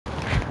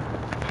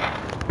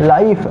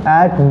Life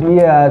at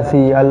BARC.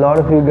 A lot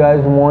of you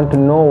guys want to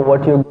know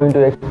what you're going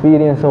to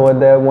experience over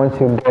there once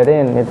you get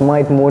in. It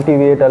might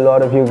motivate a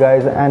lot of you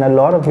guys, and a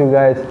lot of you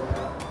guys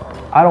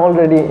are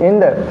already in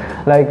there.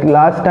 Like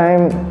last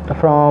time,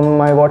 from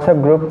my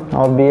WhatsApp group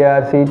of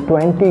BARC,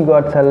 20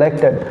 got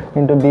selected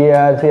into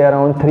BARC,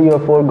 around 3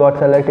 or 4 got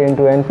selected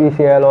into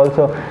NPCL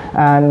also,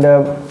 and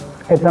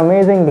it's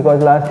amazing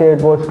because last year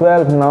it was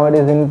 12, now it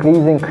is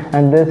increasing,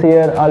 and this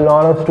year a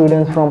lot of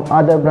students from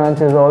other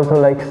branches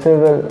also, like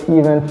civil,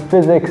 even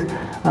physics,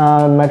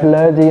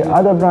 metallurgy,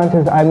 other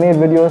branches. I made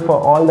videos for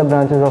all the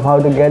branches of how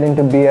to get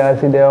into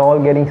BARC. They are all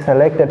getting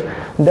selected.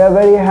 They are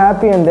very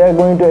happy and they are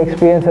going to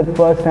experience it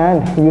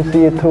firsthand. You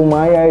see it through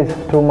my eyes,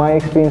 through my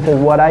experiences,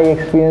 what I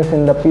experienced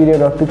in the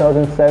period of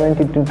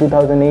 2017 to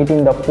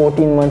 2018, the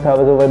 14 months I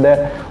was over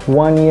there,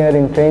 1 year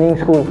in training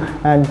school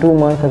and 2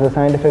 months as a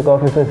scientific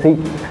officer. See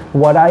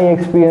what I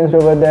experienced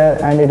over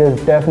there, and it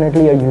is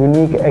definitely a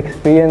unique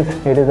experience.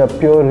 It is a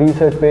pure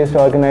research based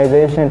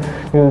organization.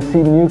 You will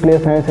see nuclear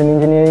science and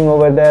engineering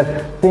over there,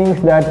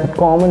 things that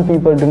common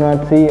people do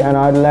not see, and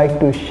I'd like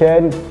to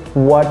share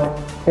what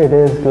it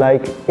is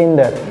like in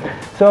there.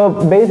 So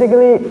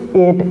basically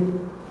it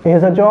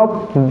is a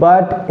job,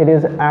 but it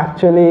is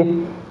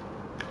actually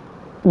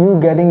you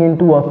getting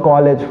into a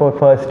college for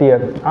first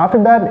year.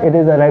 After that it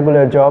is a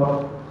regular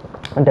job.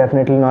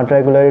 Definitely not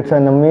regular, it's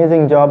an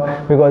amazing job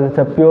because it's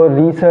a pure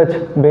research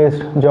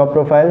based job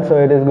profile, so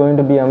it is going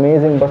to be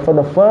amazing. But for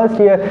the first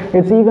year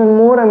it's even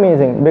more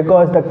amazing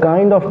because the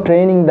kind of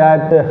training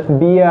that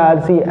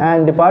BARC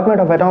and Department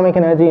of Atomic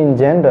Energy in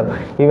general,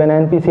 even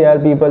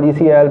NPCL people,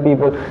 ECL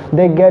people,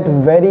 they get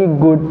very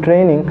good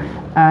training,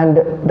 and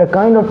the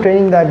kind of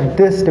training that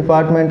this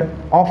department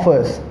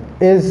offers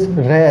is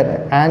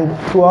rare, and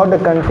throughout the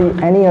country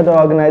any other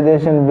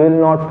organization will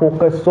not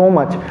focus so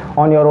much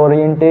on your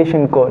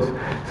orientation course.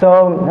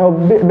 So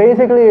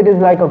basically it is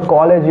like a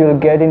college. You'll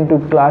get into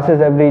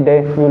classes every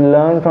day, you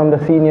learn from the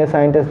senior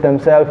scientists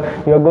themselves,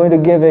 you're going to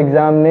give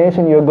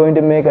examination, you're going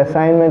to make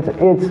assignments.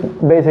 It's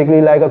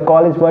basically like a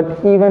college,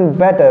 but even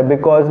better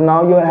because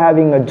now you're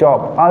having a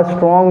job, a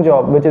strong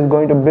job, which is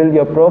going to build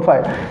your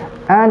profile.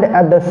 And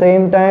at the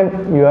same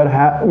time you're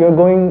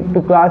going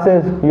to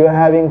classes, you're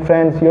having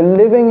friends, you're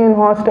living in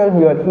hostel,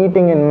 you're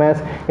eating in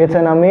mess. It's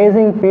an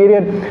amazing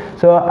period.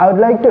 So I would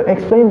like to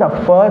explain the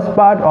first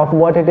part of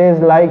what it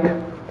is like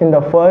in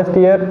the first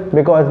year,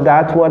 because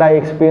that's what I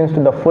experienced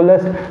to the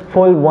fullest.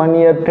 Full 1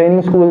 year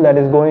training school that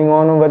is going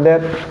on over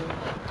there.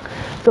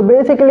 So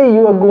basically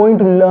you are going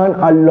to learn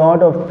a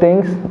lot of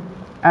things.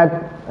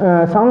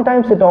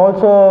 Sometimes it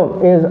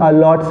also is a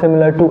lot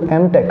similar to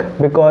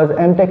MTech, because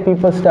MTech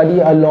people study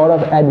a lot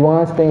of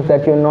advanced things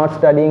that you're not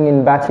studying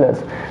in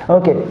bachelor's.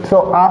 Okay,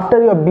 so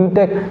after your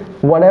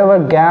BTech, whatever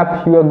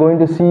gap you are going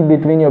to see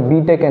between your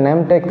BTech and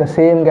MTech, the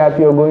same gap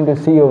you're going to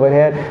see over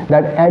here,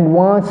 that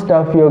advanced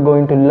stuff you're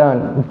going to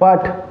learn.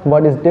 But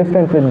what is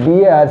different with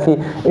BARC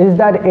is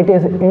that it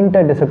is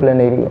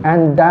interdisciplinary,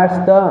 and that's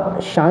the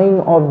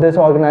shine of this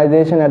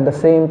organization at the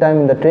same time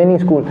in the training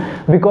school,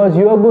 because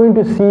you are going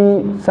to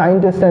see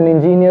scientists and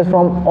engineers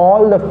from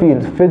all the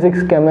fields: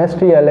 physics,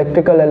 chemistry,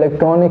 electrical,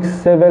 electronics,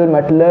 civil,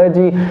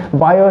 metallurgy,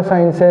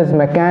 biosciences,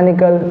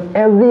 mechanical.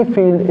 Every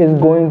field is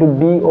going to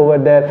be over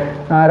there.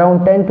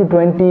 Around 10 to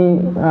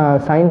 20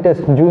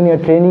 scientists, junior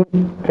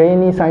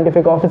trainee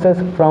scientific officers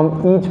from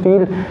each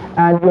field,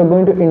 and you're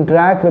going to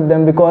interact with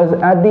them, because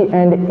at the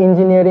end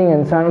engineering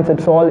and science,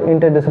 it's all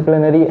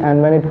interdisciplinary.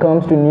 And when it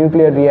comes to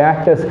nuclear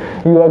reactors,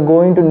 you are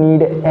going to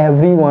need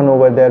everyone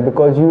over there,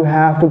 because you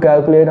have to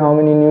calculate how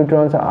many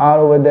neutrons are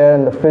over there,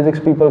 and the physics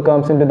people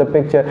comes into the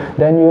picture.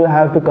 Then you'll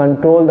have to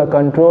control the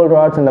control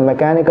rods, and the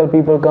mechanical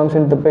people comes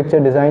into the picture,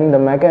 designing the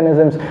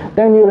mechanisms.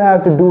 Then you'll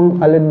have to do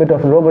a little bit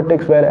of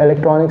robotics, where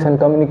electronics and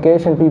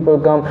communication people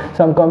come.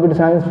 Some computer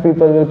science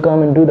people will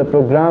come and do the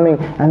programming,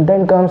 and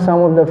then comes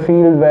some of the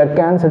field where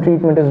cancer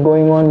treatment is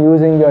going on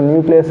using your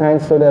nuclear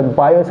science, so the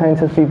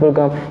biosciences people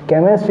come,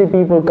 chemistry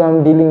people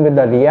come, dealing with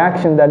the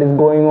reaction that is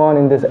going on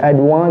in this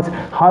advanced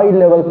high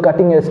level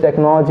cutting edge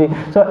technology.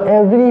 So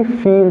every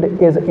field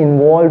is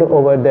involved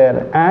over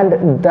there,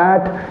 and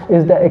that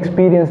is the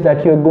experience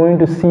that you're going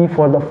to see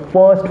for the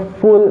first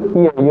full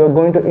year. You're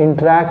going to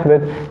interact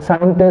with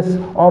scientists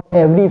of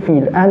every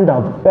field, and the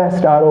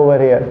best are over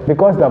here,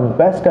 because the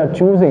best are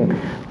choosing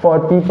for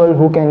people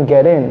who can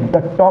get in. The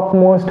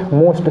topmost,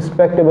 most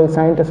respectable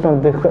scientists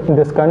of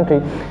this country,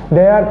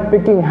 they are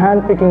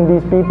hand picking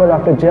these people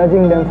after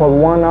judging them for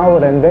 1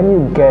 hour, and when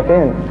you get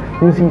in,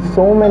 you see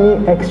so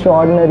many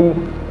extraordinary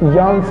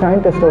young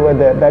scientists over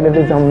there that it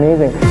is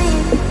amazing.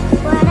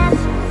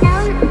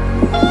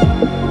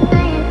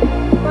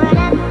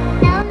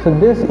 So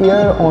this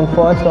year on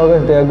 1st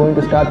August they are going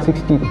to start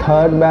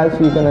 63rd batch.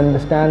 So you can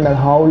understand that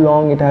how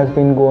long it has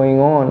been going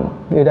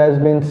on. It has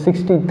been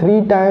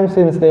 63 times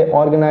since they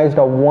organized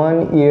a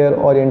 1 year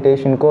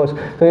orientation course.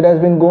 So it has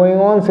been going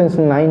on since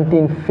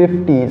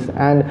 1950s,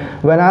 and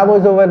when I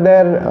was over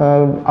there,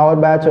 our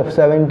batch of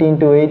 17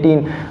 to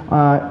 18,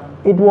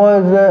 it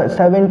was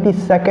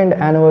 72nd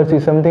anniversary,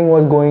 something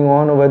was going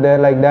on over there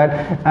like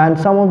that, and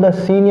some of the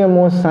senior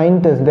most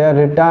scientists, they are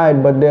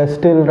retired but they are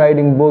still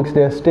writing books,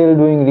 they are still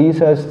doing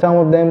research. Some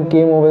of them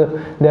came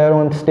over there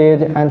on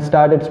stage and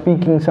started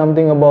speaking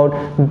something about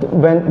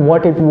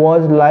what it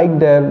was like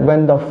there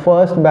when the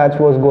first batch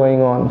was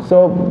going on.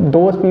 So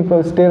those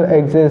people still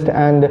exist,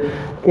 and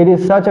it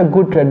is such a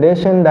good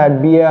tradition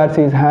that BARC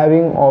is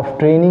having of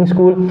training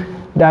school,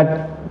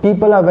 that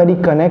people are very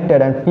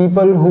connected, and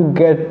people who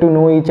get to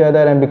know each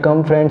other and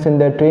become friends in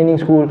their training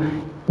school,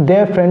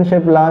 their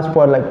friendship lasts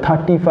for like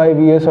 35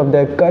 years of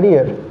their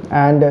career.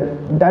 And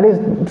that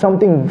is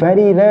something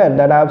very rare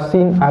that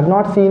I've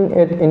not seen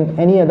it in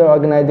any other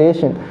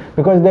organization,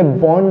 because they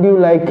bond you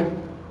like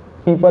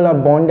people are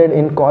bonded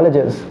in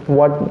colleges,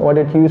 what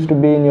it used to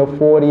be in your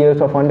 4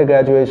 years of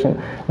undergraduation.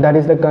 That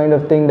is the kind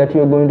of thing that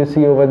you're going to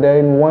see over there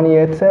in 1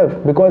 year itself,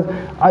 because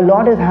a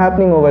lot is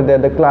happening over there.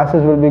 The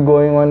classes will be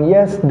going on,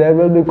 yes, there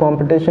will be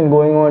competition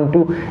going on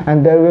too,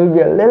 and there will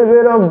be a little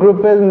bit of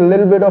groupism, a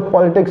little bit of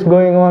politics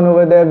going on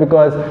over there,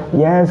 because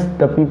yes,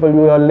 the people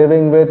you are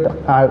living with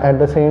are at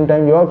the same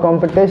time your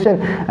competition.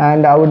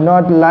 And I would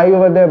not lie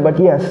over there, but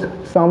yes,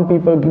 some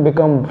people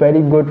become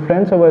very good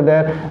friends over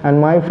there, and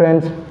my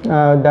friends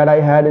that I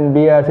had in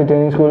BARC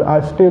training school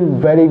are still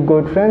very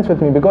good friends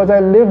with me, because I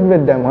lived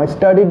with them, I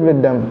studied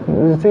with them.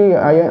 You see,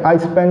 I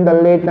spent the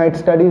late night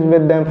studies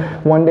with them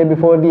one day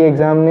before the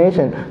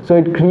examination, so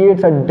it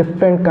creates a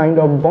different kind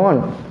of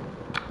bond.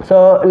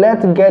 So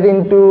let's get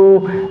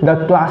into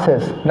the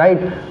classes, right?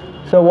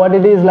 So what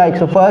it is like,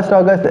 so 1st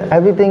August,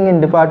 everything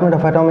in Department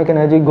of Atomic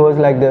Energy goes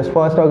like this.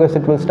 1st August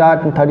it will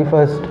start, and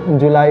 31st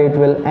July it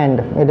will end.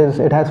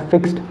 It has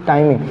fixed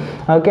timing.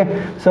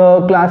 Okay,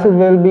 so classes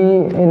will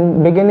be,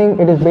 in beginning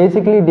it is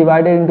basically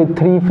divided into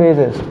 3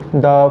 phases.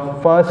 The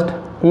first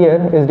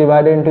year is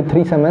divided into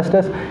 3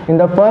 semesters. In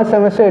the first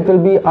semester it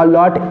will be a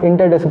lot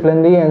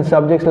interdisciplinary, and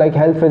subjects like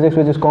health physics,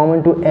 which is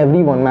common to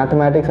everyone,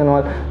 mathematics and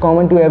all,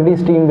 common to every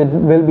stream,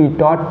 will be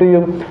taught to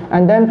you.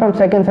 And then from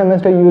second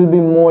semester you will be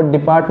more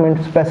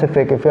department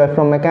specific. If you are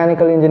from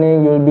mechanical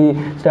engineering, you will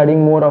be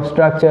studying more of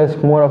structures,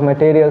 more of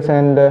materials,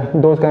 and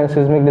those kind of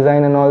seismic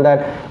design and all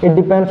that. It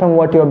depends on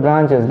what your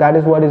branch is. That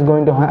is what is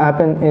going to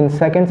happen in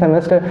second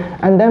semester.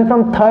 And then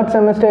from third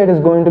semester it is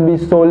going to be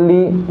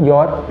solely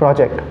your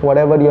project.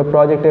 Whatever your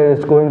project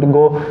is going to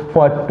go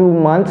for 2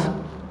 months,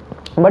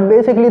 but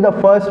basically the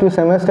first 2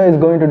 semesters is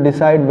going to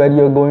decide where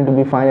you're going to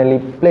be finally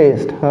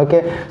placed.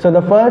 Okay, so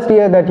the first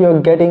year that you're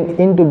getting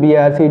into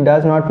BARC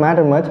does not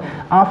matter much.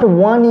 After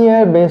 1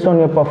 year, based on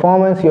your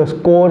performance, your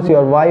scores,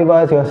 your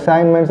vivas, your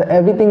assignments,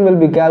 everything will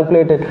be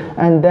calculated,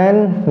 and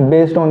then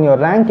based on your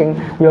ranking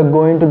you're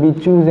going to be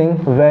choosing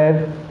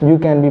where you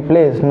can be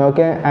placed.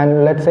 Okay,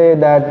 and let's say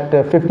that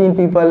 15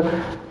 people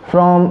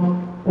from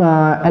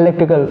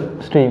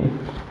electrical stream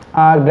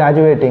are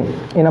graduating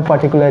in a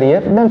particular year,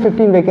 then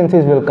 15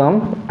 vacancies will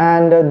come,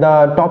 and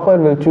the topper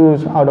will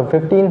choose out of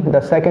 15, the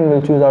second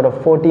will choose out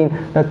of 14,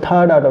 the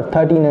third out of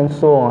 13, and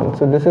so on.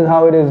 So this is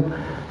how it is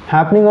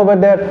happening over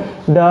there.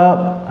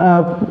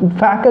 The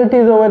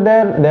faculties over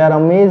there, they are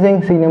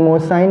amazing, senior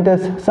most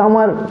scientists. Some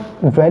are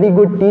very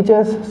good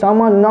teachers,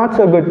 some are not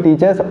so good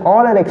teachers.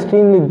 All are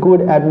extremely good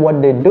at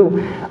what they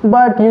do,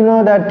 but you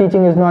know that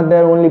teaching is not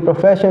their only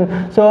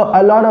profession, so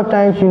a lot of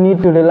times you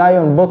need to rely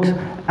on books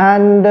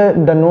and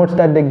the notes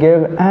that they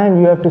give, and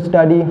you have to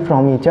study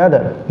from each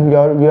other.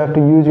 You have to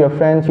use your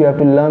friends, you have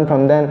to learn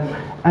from them,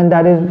 and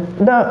that is,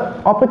 the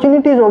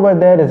opportunities over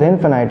there is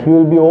infinite. You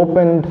will be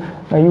opened,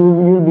 you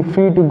will be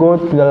free to go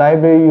to the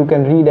library, you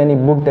can read any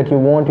book that you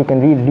want, you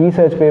can read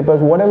research papers,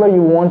 whatever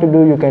you want to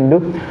do you can do.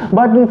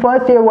 But in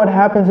first year what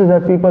happens is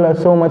that people are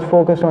so much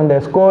focused on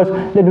their scores,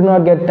 they do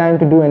not get time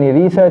to do any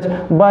research,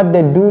 but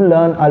they do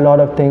learn a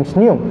lot of things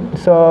new.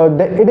 So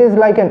it is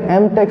like an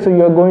MTech, so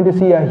you are going to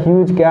see a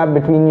huge gap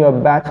between your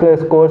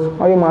bachelor's course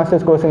or your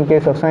master's course in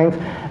case of science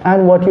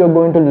and what you are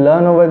going to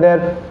learn over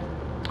there.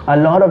 A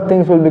lot of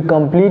things will be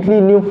completely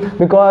new,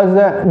 because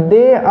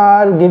they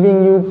are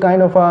giving you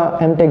kind of a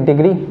MTech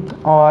degree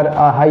or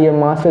a higher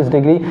master's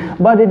degree,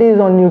 but it is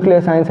on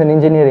nuclear science and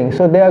engineering.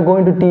 So they are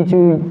going to teach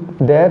you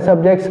their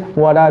subjects,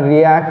 what are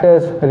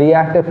reactors,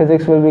 reactor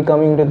physics will be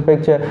coming into the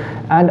picture,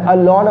 and a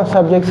lot of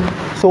subjects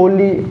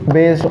solely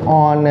based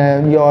on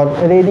your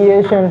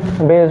radiation,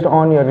 based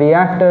on your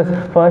reactors,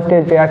 first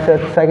stage reactor,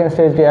 second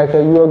stage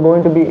reactor. You are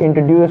going to be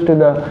introduced to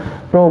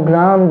the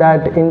program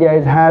that India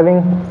is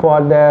having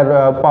for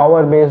their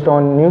power based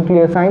on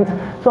nuclear science.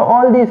 So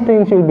all these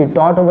things will be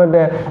taught over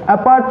there.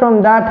 Apart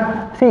from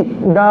that, see,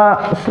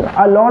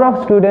 a lot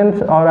of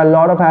students or a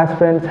lot of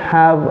aspirants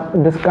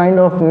have this kind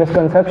of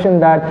misconception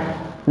that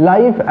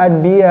Life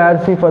at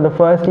BARC for the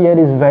first year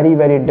is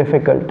very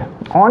difficult.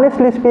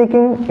 Honestly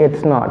speaking,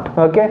 it's not.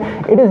 Okay,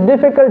 it is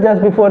difficult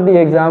just before the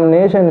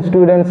examination.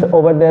 Students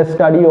over there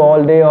study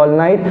all day all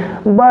night,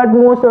 but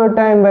most of the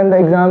time when the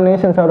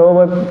examinations are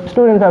over,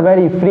 students are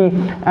very free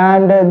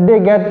and they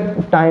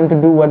get time to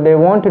do what they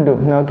want to do.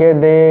 Okay,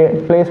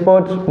 they play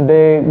sports,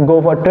 they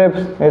go for trips,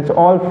 it's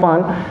all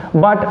fun.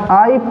 But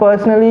I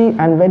personally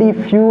and very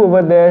few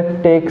over there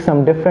take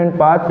some different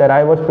path, that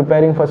I was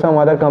preparing for some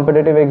other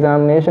competitive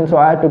examination, so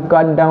I had to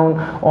cut down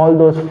all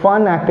those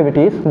fun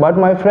activities, but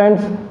my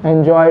friends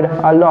enjoyed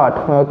a lot.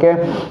 Okay,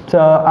 so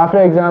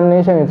after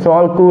examination it's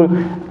all cool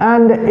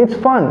and it's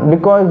fun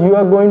because you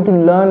are going to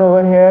learn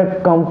over here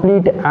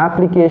complete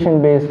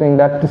application based thing.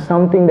 That is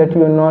something that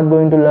you are not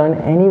going to learn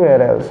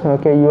anywhere else.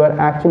 Okay, you are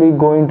actually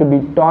going to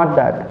be taught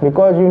that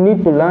because you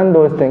need to learn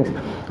those things.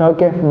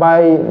 Okay,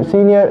 by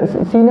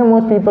senior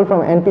most people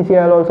from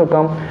NPCL also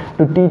come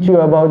to teach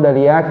you about the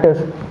reactors.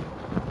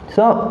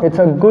 So it's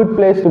a good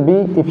place to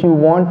be if you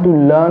want to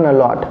learn a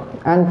lot.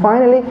 And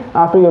finally,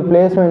 after your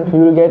placement, you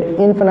will get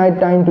infinite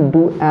time to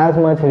do as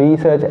much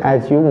research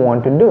as you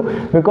want to do,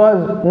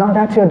 because now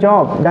that's your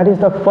job. That is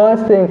the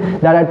first thing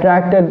that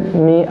attracted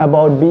me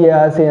about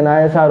BARC and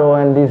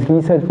ISRO and this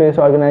research-based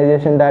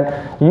organization,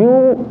 that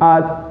you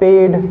are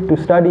paid to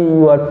study,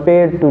 you are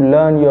paid to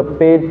learn, you are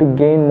paid to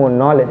gain more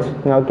knowledge.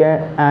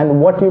 Okay, and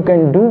what you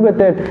can do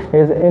with it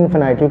is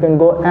infinite. You can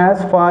go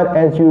as far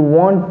as you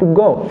want to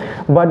go.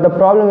 But the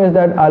problem is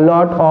that a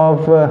lot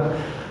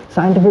of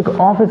scientific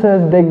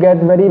officers, they get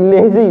very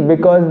lazy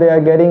because they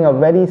are getting a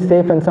very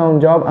safe and sound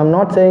job. I'm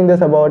not saying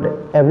this about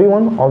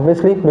everyone,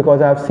 obviously,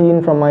 because I've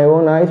seen from my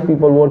own eyes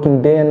people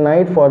working day and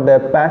night for their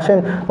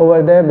passion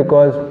over there,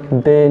 because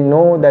they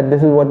know that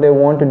this is what they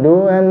want to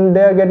do and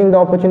they are getting the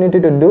opportunity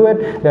to do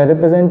it. They are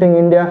representing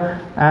India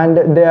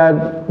and they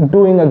are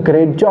doing a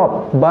great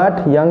job.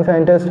 But young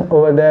scientists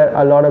over there,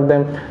 a lot of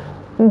them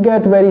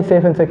get very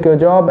safe and secure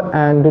job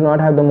and do not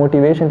have the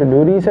motivation to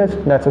do research.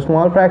 That's a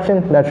small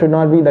fraction. That should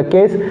not be the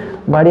case,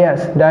 but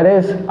yes, that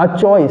is a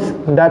choice.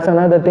 That's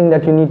another thing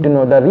that you need to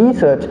know. The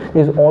research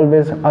is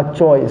always a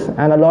choice,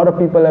 and a lot of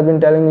people have been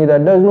telling me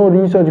that there's no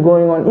research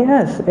going on.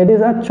 Yes, it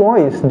is a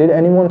choice. Did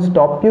anyone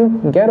stop you?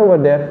 Get over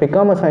there,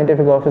 become a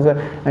scientific officer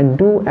and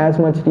do as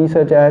much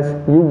research as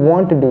you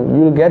want to do.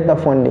 You'll get the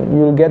funding,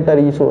 you'll get the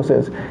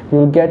resources,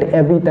 you'll get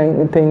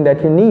everything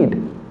that you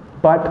need.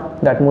 But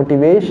that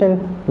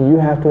motivation you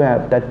have to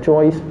have, that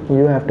choice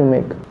you have to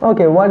make.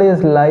 Okay, what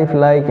is life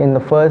like in the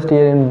first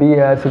year in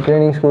BARC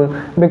training school?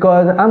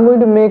 Because I'm going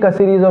to make a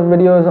series of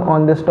videos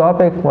on this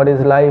topic, what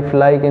is life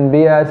like in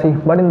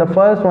BARC. But in the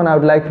first one, I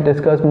would like to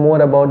discuss more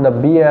about the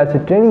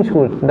BARC training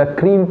school, the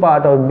cream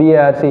part of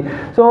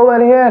BARC. So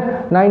over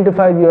here, 9 to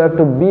 5, you have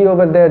to be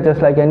over there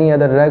just like any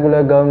other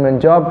regular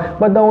government job.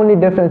 But the only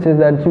difference is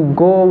that you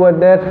go over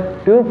there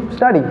to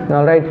study.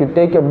 Alright, you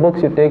take your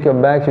books, you take your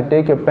bags, you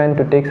take your pen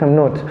to take some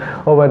notes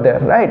over there,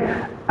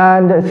 right?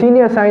 And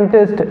senior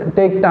scientists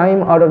take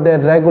time out of their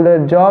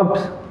regular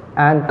jobs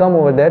and come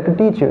over there to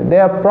teach you. They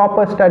have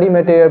proper study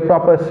material,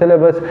 proper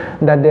syllabus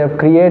that they have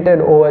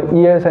created over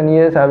years and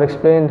years. I've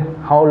explained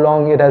how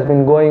long it has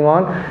been going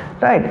on,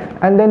 right?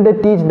 And then they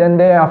teach. Then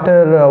they,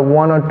 after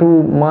 1 or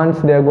 2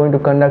 months, they are going to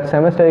conduct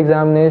semester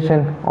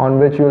examination on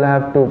which you'll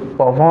have to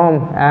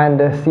perform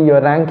and see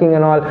your ranking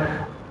and all.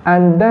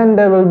 And then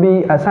there will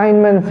be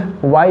assignments,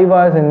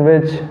 vivas, in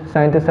which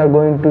scientists are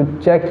going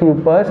to check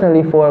you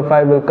personally. 4 or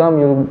 5 will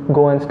come, you'll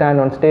go and stand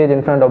on stage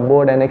in front of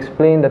board and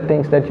explain the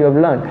things that you have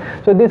learned.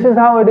 So this is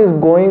how it is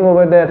going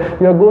over there.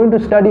 You're going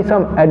to study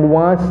some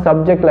advanced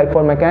subject, like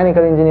for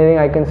mechanical engineering,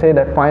 I can say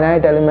that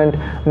finite element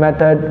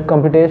method,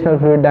 computational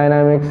fluid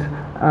dynamics,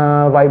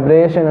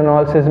 vibration and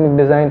all, seismic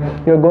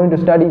design. You're going to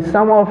study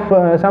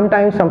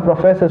sometimes some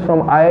professors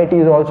from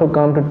IITs also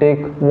come to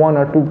take 1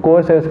 or 2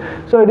 courses.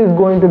 So it is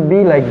going to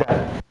be like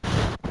that.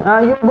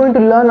 You're going to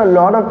learn a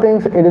lot of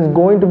things. It is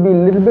going to be a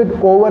little bit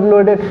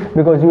overloaded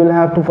because you will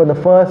have to, for the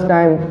first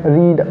time,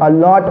 read a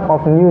lot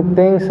of new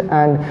things,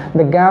 and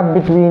the gap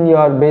between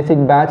your basic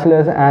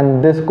bachelor's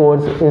and this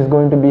course is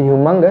going to be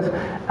humongous.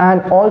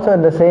 And also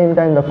at the same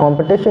time, the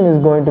competition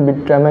is going to be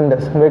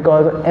tremendous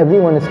because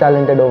everyone is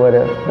talented over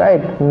here,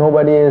 right?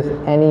 Nobody is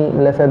any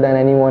lesser than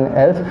anyone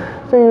else.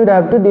 So you'd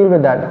have to deal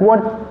with that.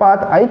 What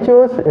path I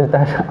chose is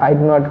that I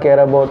do not care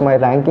about my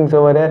rankings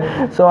over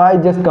there. So I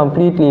just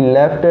completely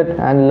left it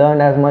and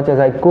learned as much as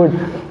I could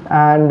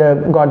and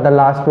got the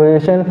last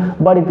position.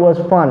 But it was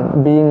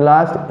fun. Being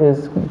last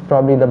is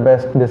probably the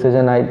best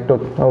decision I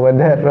took over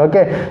there.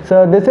 Okay,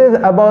 so this is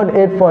about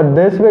it for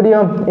this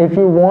video. If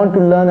you want to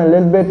learn a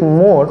little bit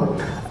more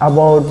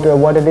about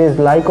what it is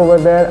like over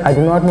there, I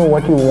do not know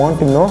what you want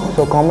to know,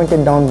 so comment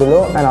it down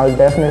below and I'll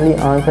definitely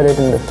answer it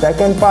in the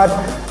second part.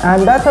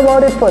 And that's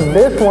about it for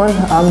this one.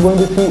 I'm going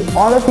to see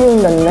all of you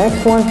in the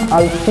next one.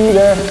 I'll see you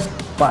there.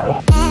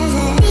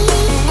 Bye.